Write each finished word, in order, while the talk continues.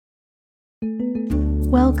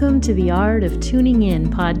Welcome to the Art of Tuning In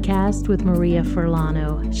podcast with Maria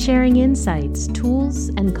Furlano, sharing insights, tools,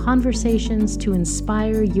 and conversations to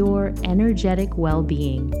inspire your energetic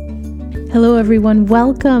well-being. Hello, everyone.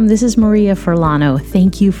 Welcome. This is Maria Furlano.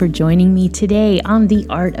 Thank you for joining me today on the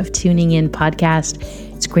Art of Tuning In podcast.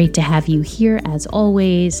 It's great to have you here as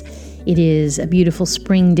always. It is a beautiful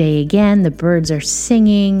spring day again. The birds are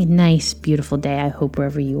singing. Nice, beautiful day. I hope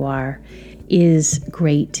wherever you are is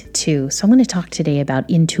great too. So I'm going to talk today about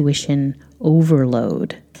intuition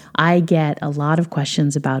overload. I get a lot of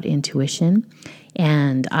questions about intuition,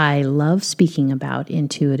 and I love speaking about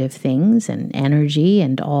intuitive things and energy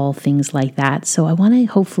and all things like that. So I want to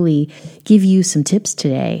hopefully give you some tips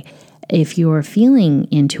today if you're feeling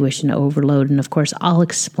intuition overload. And of course, I'll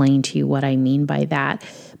explain to you what I mean by that.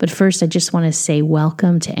 But first, I just want to say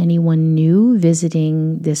welcome to anyone new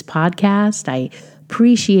visiting this podcast. I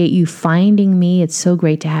appreciate you finding me. It's so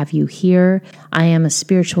great to have you here. I am a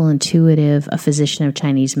spiritual intuitive, a physician of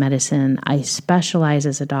Chinese medicine. I specialize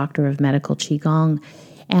as a doctor of medical Qigong,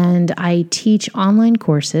 and I teach online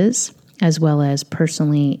courses as well as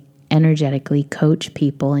personally energetically coach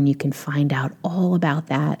people, and you can find out all about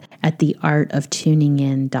that at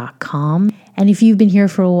theartoftuningin.com. And if you've been here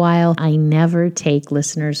for a while, I never take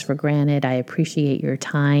listeners for granted. I appreciate your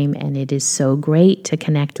time, and it is so great to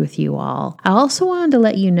connect with you all. I also wanted to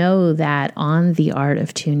let you know that on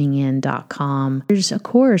theartoftuningin.com, there's a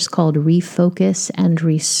course called Refocus and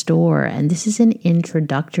Restore, and this is an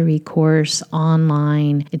introductory course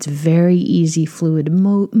online. It's very easy, fluid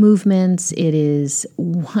movements. It is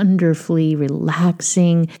wonderfully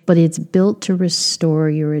relaxing, but it's built to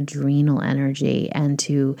restore your adrenal energy and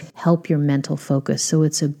to help your mental focus. So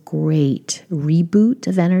it's a great reboot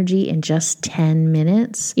of energy in just 10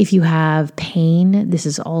 minutes. If you have pain, this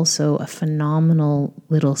is also a phenomenal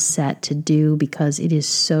little set to do because it is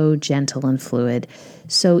so gentle and fluid.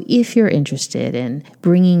 So if you're interested in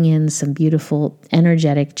bringing in some beautiful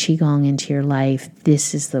energetic Qigong into your life,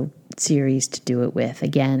 this is the series to do it with.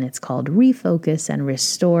 Again, it's called Refocus and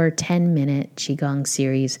Restore 10-minute Qigong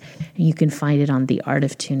series, and you can find it on the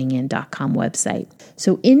artoftuningin.com website.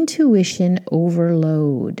 So intuition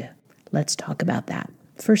overload. Let's talk about that.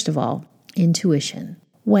 First of all, intuition.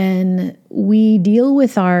 When we deal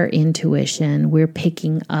with our intuition, we're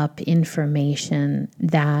picking up information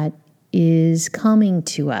that is coming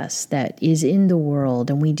to us, that is in the world,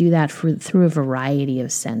 and we do that through a variety of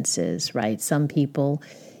senses, right? Some people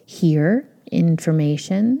hear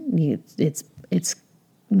information. It's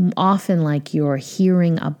often like you're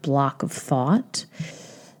hearing a block of thought.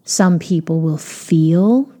 Some people will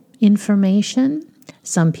feel information.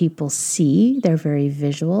 Some people see. They're very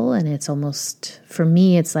visual, and it's almost, for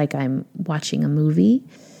me, it's like I'm watching a movie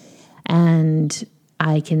and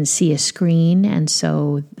I can see a screen, and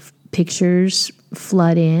so pictures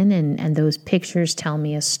flood in, and those pictures tell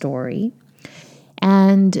me a story.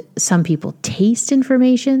 And some people taste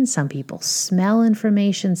information, some people smell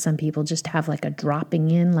information, some people just have like a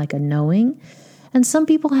dropping in, like a knowing, and some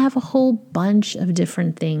people have a whole bunch of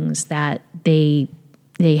different things that they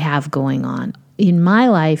have going on. In my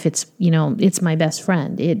life, it's my best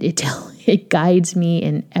friend. It guides me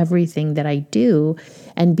in everything that I do,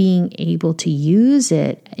 and being able to use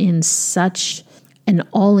it in such an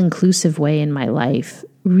all-inclusive way in my life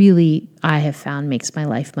really, I have found, makes my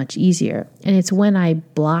life much easier. And it's when I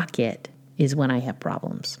block it is when I have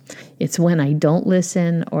problems. It's when I don't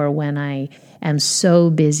listen, or when I am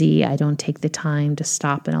so busy I don't take the time to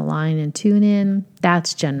stop and align and tune in.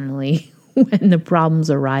 That's generally when the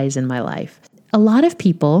problems arise in my life. A lot of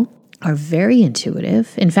people are very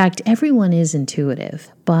intuitive. In fact, everyone is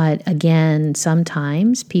intuitive. But again,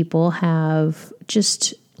 sometimes people have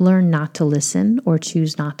just learn not to listen, or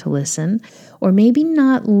choose not to listen, or maybe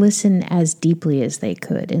not listen as deeply as they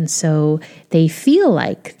could. And so they feel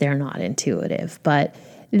like they're not intuitive, but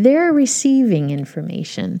they're receiving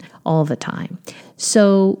information all the time.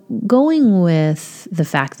 So going with the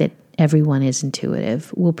fact that everyone is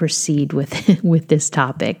intuitive, we'll proceed with this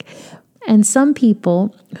topic. And some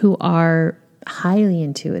people who are highly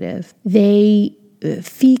intuitive, they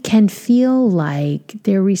can feel like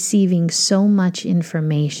they're receiving so much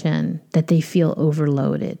information that they feel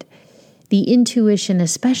overloaded. The intuition,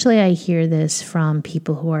 especially I hear this from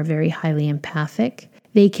people who are very highly empathic,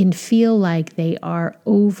 they can feel like they are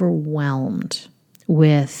overwhelmed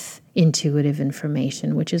with intuitive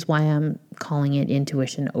information, which is why I'm calling it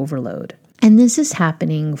intuition overload. And this is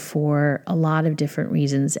happening for a lot of different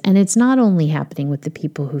reasons. And it's not only happening with the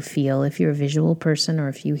people who feel, if you're a visual person or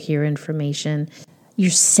if you hear information, you're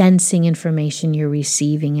sensing information, you're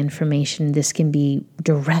receiving information. This can be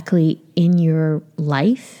directly in your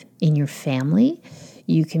life, in your family.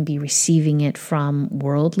 You can be receiving it from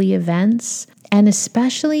worldly events. And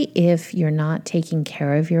especially if you're not taking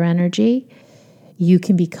care of your energy, you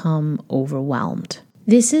can become overwhelmed.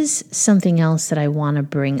 This is something else that I want to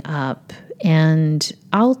bring up. And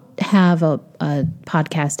I'll have a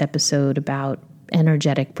podcast episode about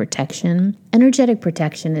energetic protection. Energetic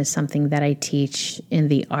protection is something that I teach in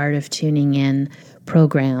the Art of Tuning In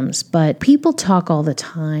programs, but people talk all the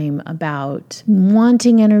time about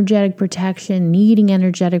wanting energetic protection, needing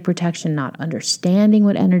energetic protection, not understanding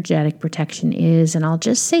what energetic protection is. And I'll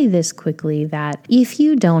just say this quickly, that if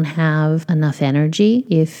you don't have enough energy,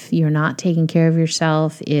 if you're not taking care of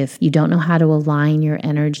yourself, if you don't know how to align your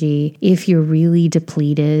energy, if you're really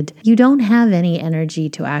depleted, you don't have any energy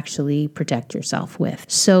to actually protect yourself with.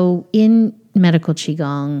 So in medical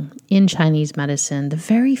Qigong, in Chinese medicine, the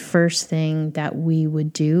very first thing that we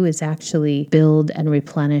would do is actually build and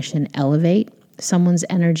replenish and elevate someone's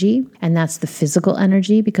energy. And that's the physical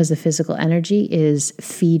energy, because the physical energy is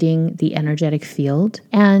feeding the energetic field.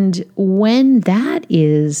 And when that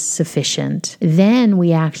is sufficient, then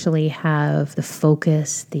we actually have the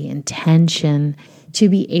focus, the intention to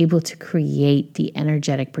be able to create the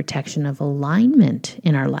energetic protection of alignment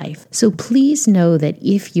in our life. So please know that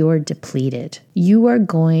if you're depleted, you are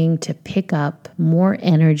going to pick up more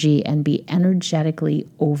energy and be energetically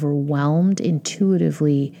overwhelmed,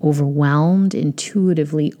 intuitively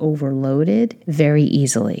overloaded very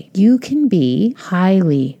easily. You can be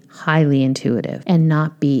highly intuitive and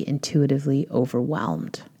not be intuitively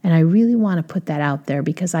overwhelmed. And I really want to put that out there,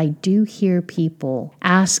 because I do hear people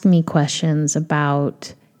ask me questions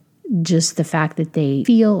about just the fact that they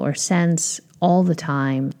feel or sense all the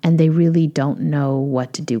time, and they really don't know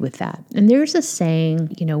what to do with that. And there's a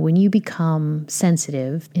saying, when you become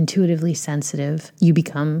sensitive, intuitively sensitive, you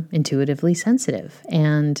become intuitively sensitive.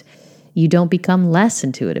 And you don't become less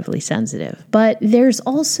intuitively sensitive. But there's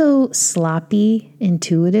also sloppy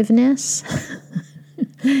intuitiveness.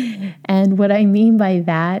 And what I mean by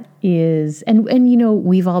that is, and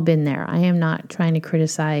we've all been there. I am not trying to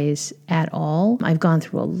criticize at all. I've gone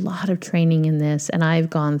through a lot of training in this, and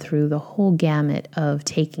I've gone through the whole gamut of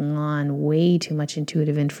taking on way too much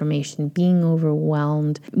intuitive information, being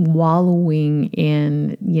overwhelmed, wallowing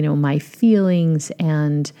in, my feelings,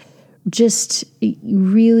 and just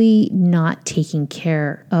really not taking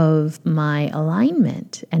care of my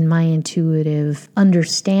alignment and my intuitive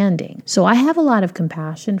understanding. So I have a lot of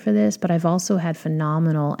compassion for this, but I've also had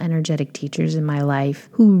phenomenal energetic teachers in my life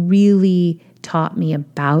who really taught me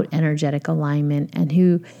about energetic alignment and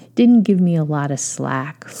who didn't give me a lot of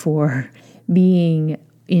slack for being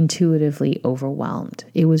intuitively overwhelmed.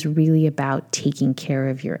 It was really about taking care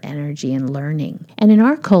of your energy and learning. And in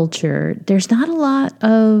our culture, there's not a lot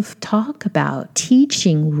of talk about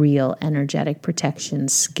teaching real energetic protection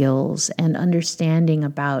skills and understanding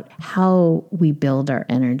about how we build our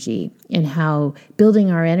energy and how building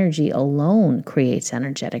our energy alone creates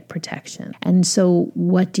energetic protection. And so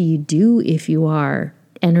what do you do if you are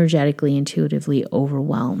energetically, intuitively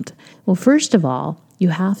overwhelmed? Well, first of all, you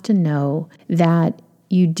have to know that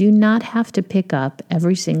you do not have to pick up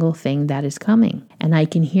every single thing that is coming. And I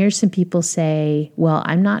can hear some people say, well,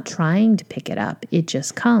 I'm not trying to pick it up. It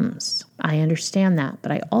just comes. I understand that.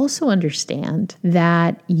 But I also understand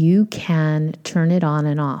that you can turn it on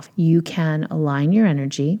and off. You can align your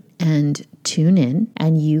energy and tune in.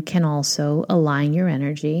 And you can also align your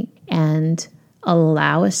energy and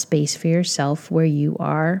allow a space for yourself where you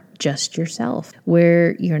are just yourself,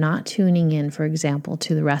 where you're not tuning in, for example,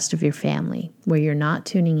 to the rest of your family, where you're not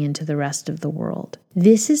tuning into the rest of the world.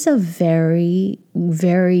 This is a very,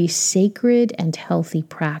 very sacred and healthy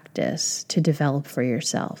practice to develop for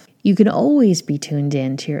yourself. You can always be tuned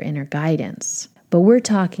in to your inner guidance, but we're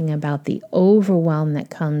talking about the overwhelm that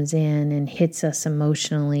comes in and hits us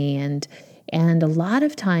emotionally, and a lot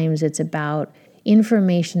of times it's about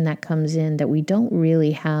information that comes in that we don't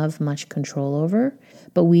really have much control over,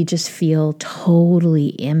 but we just feel totally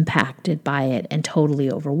impacted by it and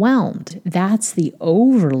totally overwhelmed. That's the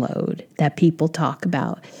overload that people talk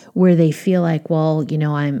about, where they feel like, well,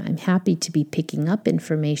 I'm happy to be picking up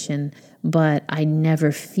information, but I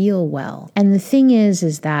never feel well. And the thing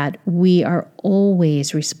is that we are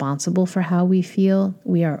always responsible for how we feel.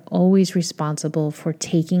 We are always responsible for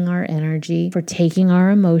taking our energy, for taking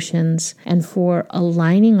our emotions, and for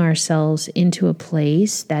aligning ourselves into a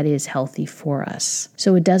place that is healthy for us.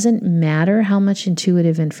 So it doesn't matter how much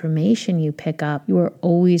intuitive information you pick up, you are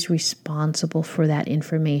always responsible for that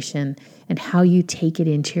information and how you take it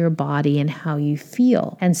into your body and how you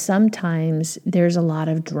feel. And sometimes there's a lot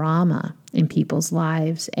of drama in people's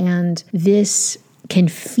lives, and this can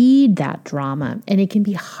feed that drama, and it can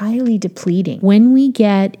be highly depleting. When we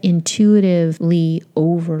get intuitively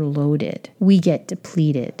overloaded, we get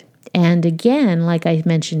depleted. And again, like I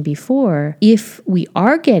mentioned before, if we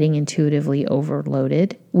are getting intuitively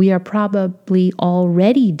overloaded, we are probably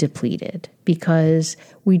already depleted because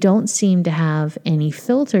we don't seem to have any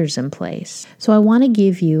filters in place. So I want to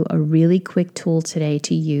give you a really quick tool today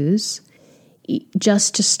to use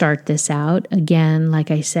just to start this out. Again, like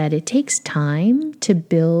I said, it takes time to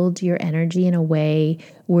build your energy in a way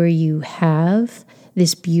where you have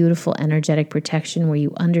this beautiful energetic protection, where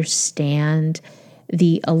you understand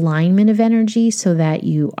the alignment of energy so that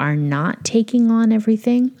you are not taking on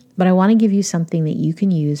everything. But I want to give you something that you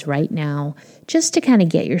can use right now just to kind of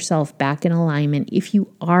get yourself back in alignment if you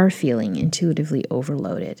are feeling intuitively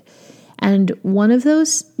overloaded. And one of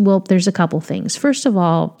those, well, there's a couple things. First of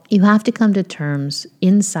all, you have to come to terms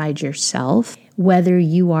inside yourself whether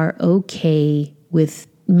you are okay with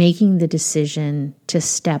making the decision to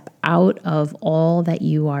step out of all that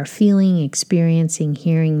you are feeling, experiencing,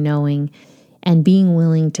 hearing, knowing, and being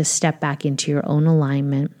willing to step back into your own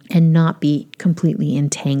alignment and not be completely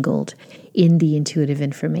entangled in the intuitive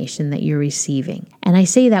information that you're receiving. And I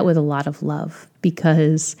say that with a lot of love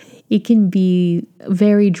because it can be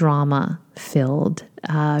very drama-filled,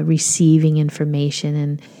 receiving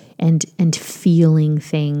information and feeling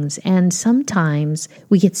things. And sometimes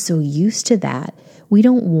we get so used to that, we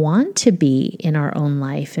don't want to be in our own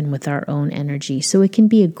life and with our own energy. So it can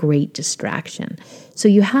be a great distraction. So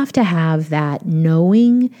you have to have that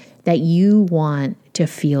knowing that you want to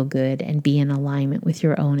feel good and be in alignment with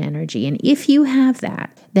your own energy. And if you have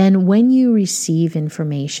that, then when you receive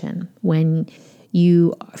information, when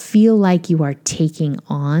you feel like you are taking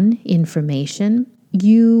on information,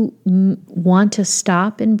 you want to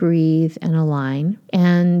stop and breathe and align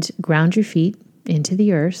and ground your feet into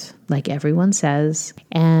the earth, like everyone says,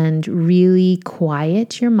 and really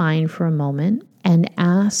quiet your mind for a moment and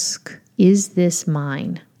ask, is this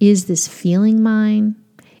mine? Is this feeling mine?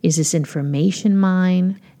 Is this information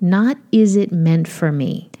mine? Not, is it meant for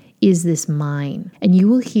me? Is this mine? And you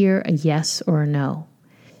will hear a yes or a no.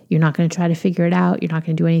 You're not going to try to figure it out. You're not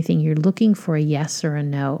going to do anything. You're looking for a yes or a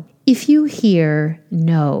no. If you hear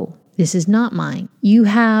no, this is not mine, you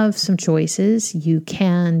have some choices. You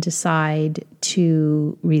can decide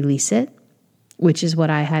to release it, which is what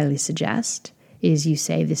I highly suggest, is you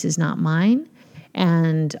say, this is not mine,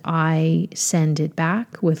 and I send it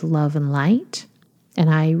back with love and light, and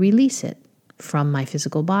I release it from my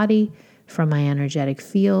physical body, from my energetic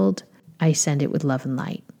field. I send it with love and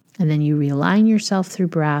light. And then you realign yourself through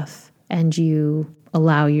breath, and you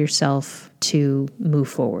allow yourself to move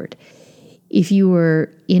forward. If you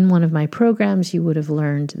were in one of my programs, you would have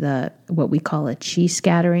learned what we call a chi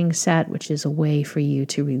scattering set, which is a way for you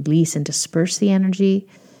to release and disperse the energy,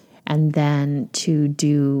 and then to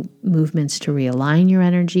do movements to realign your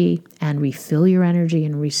energy and refill your energy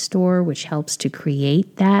and restore, which helps to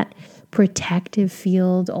create that protective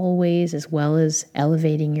field always, as well as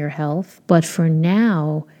elevating your health. But for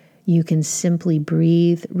now, you can simply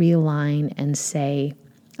breathe, realign, and say,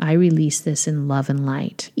 I release this in love and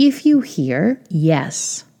light. If you hear,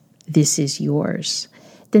 yes, this is yours,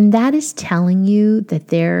 then that is telling you that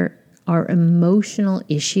there are emotional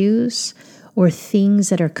issues or things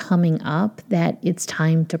that are coming up that it's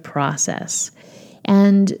time to process.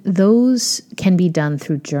 And those can be done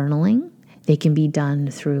through journaling. They can be done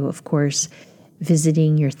through, of course,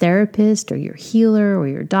 visiting your therapist or your healer or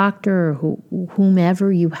your doctor or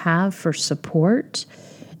whomever you have for support.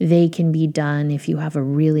 They can be done if you have a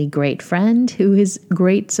really great friend who is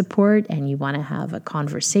great support and you want to have a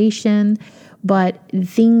conversation, but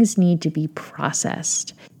things need to be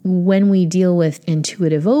processed. When we deal with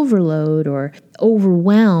intuitive overload or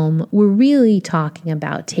overwhelm, we're really talking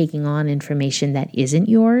about taking on information that isn't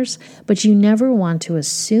yours, but you never want to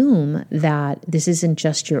assume that this isn't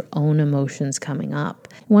just your own emotions coming up.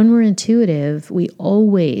 When we're intuitive, we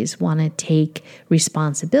always want to take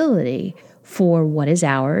responsibility for what is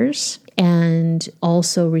ours, and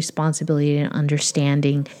also responsibility and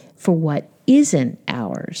understanding for what isn't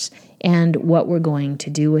ours and what we're going to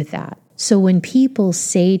do with that. So when people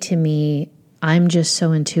say to me, I'm just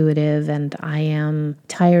so intuitive and I am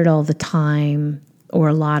tired all the time, or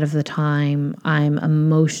a lot of the time, I'm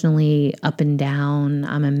emotionally up and down,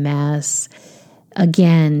 I'm a mess.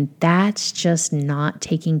 Again, that's just not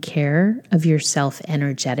taking care of yourself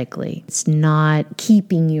energetically. It's not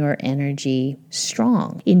keeping your energy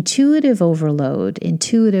strong. Intuitive overload,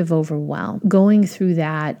 intuitive overwhelm, going through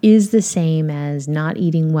that is the same as not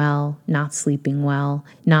eating well, not sleeping well,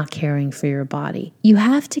 not caring for your body. You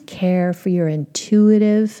have to care for your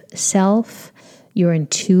intuitive self your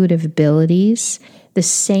intuitive abilities, the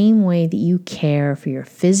same way that you care for your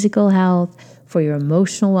physical health, for your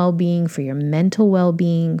emotional well-being, for your mental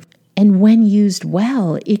well-being. And when used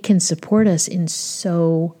well, it can support us in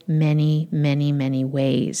so many, many, many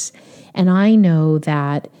ways. And I know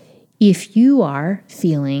that if you are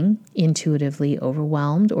feeling intuitively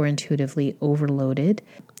overwhelmed or intuitively overloaded,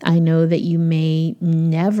 I know that you may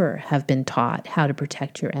never have been taught how to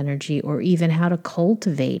protect your energy or even how to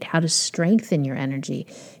cultivate, how to strengthen your energy.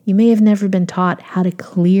 You may have never been taught how to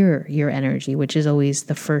clear your energy, which is always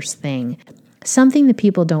the first thing. Something that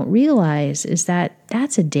people don't realize is that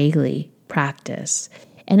that's a daily practice.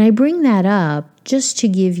 And I bring that up just to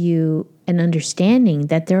give you an understanding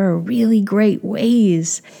that there are really great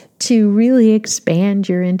ways to really expand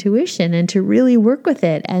your intuition and to really work with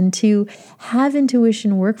it and to have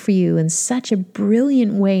intuition work for you in such a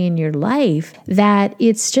brilliant way in your life that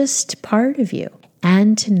it's just part of you.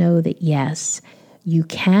 And to know that, yes, you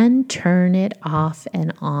can turn it off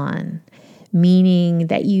and on, meaning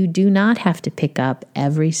that you do not have to pick up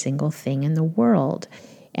every single thing in the world,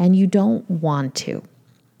 and you don't want to.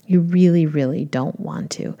 You really, really don't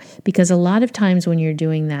want to. Because a lot of times when you're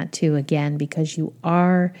doing that too, again, because you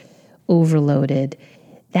are overloaded,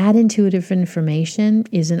 that intuitive information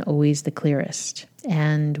isn't always the clearest.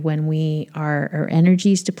 And when our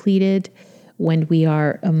energy is depleted, when we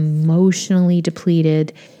are emotionally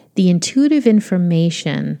depleted, the intuitive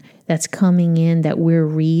information that's coming in, that we're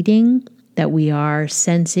reading, that we are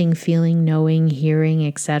sensing, feeling, knowing, hearing,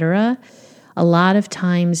 etc., a lot of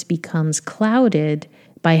times becomes clouded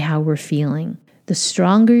by how we're feeling. The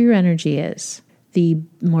stronger your energy is, the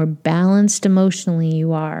more balanced emotionally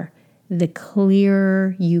you are, the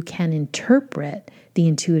clearer you can interpret the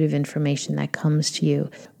intuitive information that comes to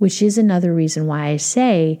you, which is another reason why I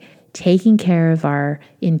say taking care of our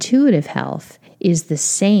intuitive health is the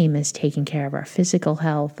same as taking care of our physical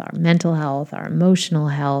health, our mental health, our emotional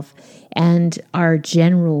health, and our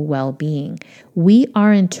general well-being. We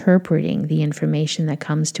are interpreting the information that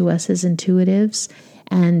comes to us as intuitives,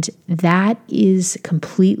 and that is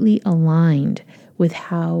completely aligned with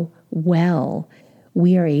how well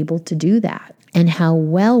we are able to do that. And how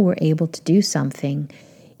well we're able to do something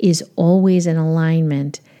is always in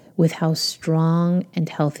alignment with how strong and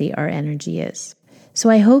healthy our energy is. So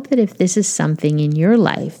I hope that if this is something in your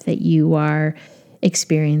life that you are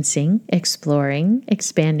experiencing, exploring,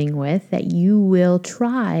 expanding with, that you will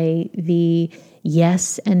try the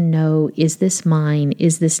yes and no, is this mine,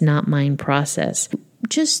 is this not mine process.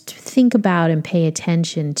 Just think about and pay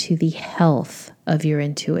attention to the health of your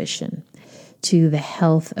intuition, to the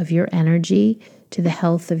health of your energy, to the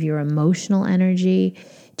health of your emotional energy,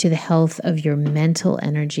 to the health of your mental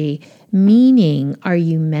energy. Meaning, are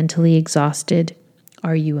you mentally exhausted?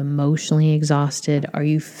 Are you emotionally exhausted? Are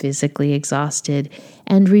you physically exhausted?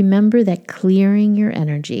 And remember that clearing your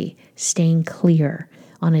energy, staying clear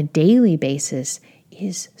on a daily basis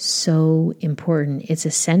is so important. It's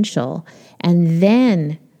essential. And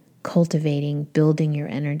then cultivating, building your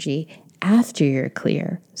energy after you're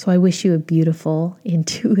clear. So I wish you a beautiful,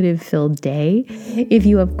 intuitive-filled day. If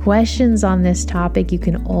you have questions on this topic, you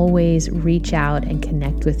can always reach out and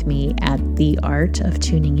connect with me at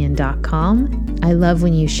theartoftuningin.com. I love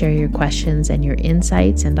when you share your questions and your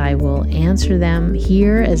insights, and I will answer them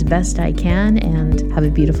here as best I can. And have a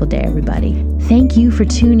beautiful day, everybody. Thank you for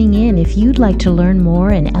tuning in. If you'd like to learn more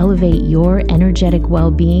and elevate your energetic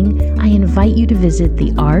well-being, I invite you to visit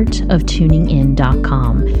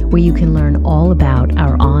theartoftuningin.com, where you can learn all about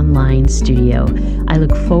our online studio. I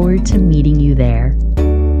look forward to meeting you there.